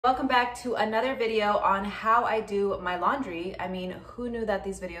Welcome back to another video on how I do my laundry. I mean, who knew that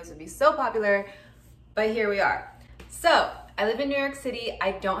these videos would be so popular, but here we are. So I live in New York City.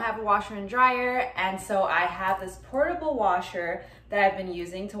 I don't have a washer and dryer, and so I have this portable washer that I've been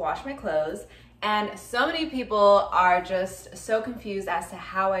using to wash my clothes. And so many people are just so confused as to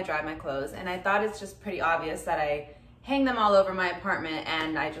how I dry my clothes. And I thought it's just pretty obvious that I hang them all over my apartment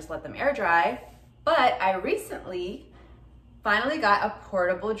and I just let them air dry. But I recently finally got a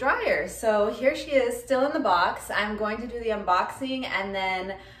portable dryer. So here she is, still in the box. I'm going to do the unboxing and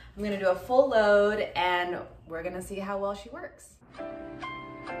then I'm gonna do a full load and we're gonna see how well she works.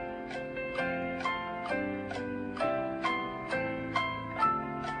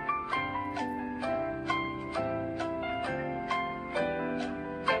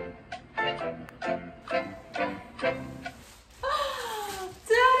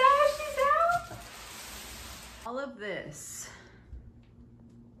 All of this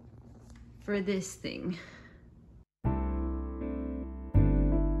for this thing.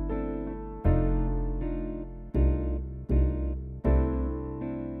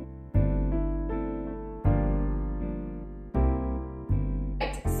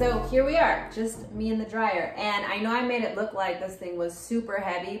 So here we are, just me and the dryer. And I know I made it look like this thing was super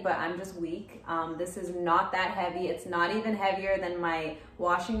heavy, but I'm just weak. This is not that heavy. It's not even heavier than my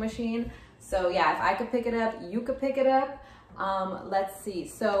washing machine. So yeah, if I could pick it up, you could pick it up. Let's see.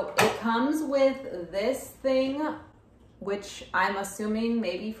 So it comes with this thing, which I'm assuming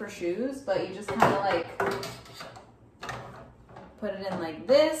maybe for shoes, but you just kind of like put it in like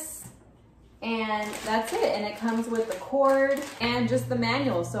this. And that's it. And it comes with the cord and just the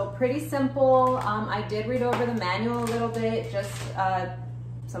manual. So pretty simple. I did read over the manual a little bit, just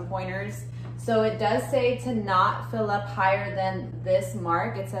some pointers. So it does say to not fill up higher than this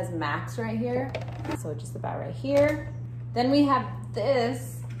mark. It says max right here. So just about right here. Then we have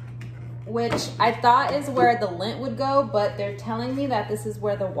this, which I thought is where the lint would go, but they're telling me that this is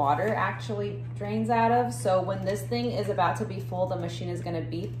where the water actually drains out of. So when this thing is about to be full, the machine is gonna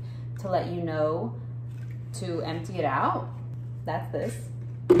beep to let you know to empty it out. That's this.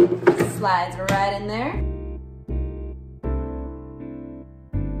 Slides right in there.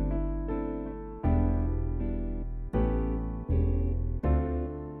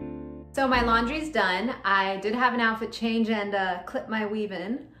 So my laundry's done. I did have an outfit change and clip my weave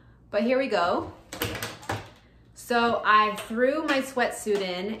in, but here we go. So I threw my sweatsuit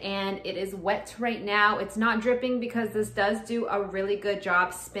in and it is wet right now. It's not dripping because this does do a really good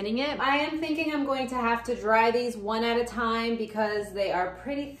job spinning it. I am thinking I'm going to have to dry these one at a time because they are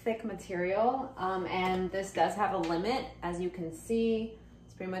pretty thick material, and this does have a limit. As you can see,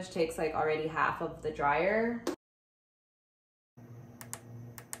 this pretty much takes like already half of the dryer.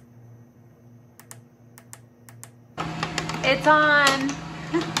 It's on.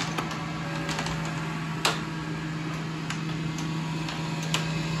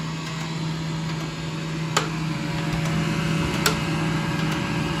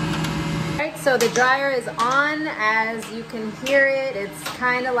 Alright, so the dryer is on. As you can hear it, it's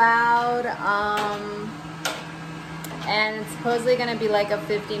kind of loud. And it's supposedly going to be like a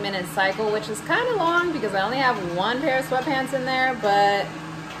 50-minute cycle, which is kind of long because I only have one pair of sweatpants in there, but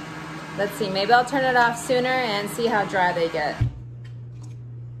let's see, maybe I'll turn it off sooner and see how dry they get.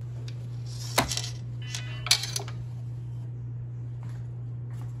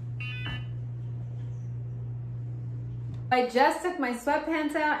 I just took my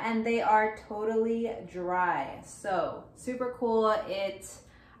sweatpants out and they are totally dry. So super cool.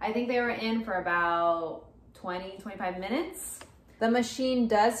 I think they were in for about 20-25 minutes. The machine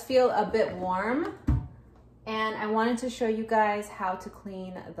does feel a bit warm. And I wanted to show you guys how to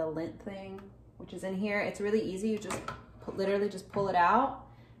clean the lint thing, which is in here. It's really easy. You just literally just pull it out.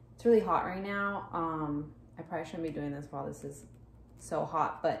 It's really hot right now. I probably shouldn't be doing this while this is so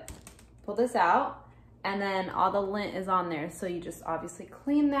hot, but pull this out and then all the lint is on there. So you just obviously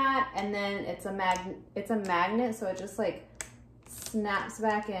clean that, and then it's a magnet, so it just like snaps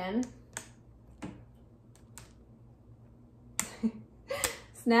back in.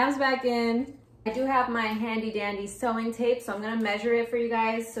 Snaps back in. I do have my handy dandy sewing tape, so I'm gonna measure it for you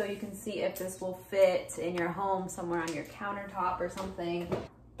guys so you can see if this will fit in your home somewhere on your countertop or something.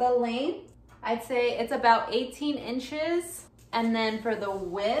 The length, I'd say it's about 18 inches. And then for the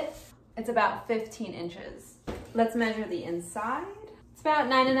width, it's about 15 inches. Let's measure the inside. It's about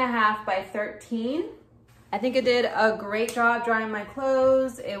 9.5 by 13. I think it did a great job drying my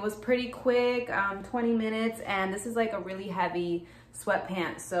clothes. It was pretty quick, 20 minutes, and this is like a really heavy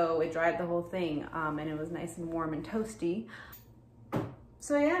sweatpants, so it dried the whole thing, and it was nice and warm and toasty.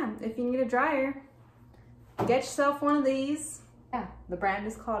 So yeah, if you need a dryer, get yourself one of these. Yeah, the brand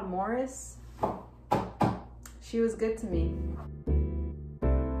is called Morus. She was good to me.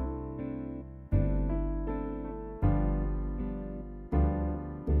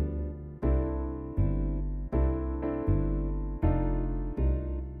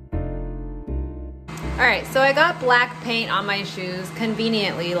 All right, so I got black paint on my shoes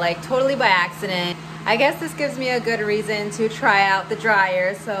conveniently, like totally by accident. I guess this gives me a good reason to try out the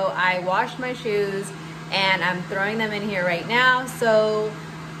dryer. So I washed my shoes and I'm throwing them in here right now. So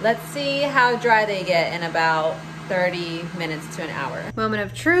let's see how dry they get in about 30 minutes to an hour. Moment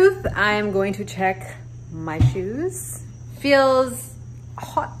of truth, I'm going to check my shoes. Feels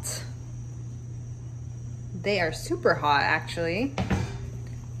hot. They are super hot actually.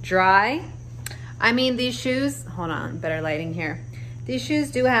 Dry. I mean, these shoes, hold on, better lighting here. These shoes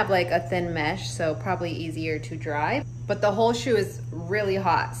do have like a thin mesh, so probably easier to dry, but the whole shoe is really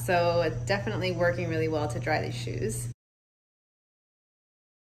hot, so it's definitely working really well to dry these shoes.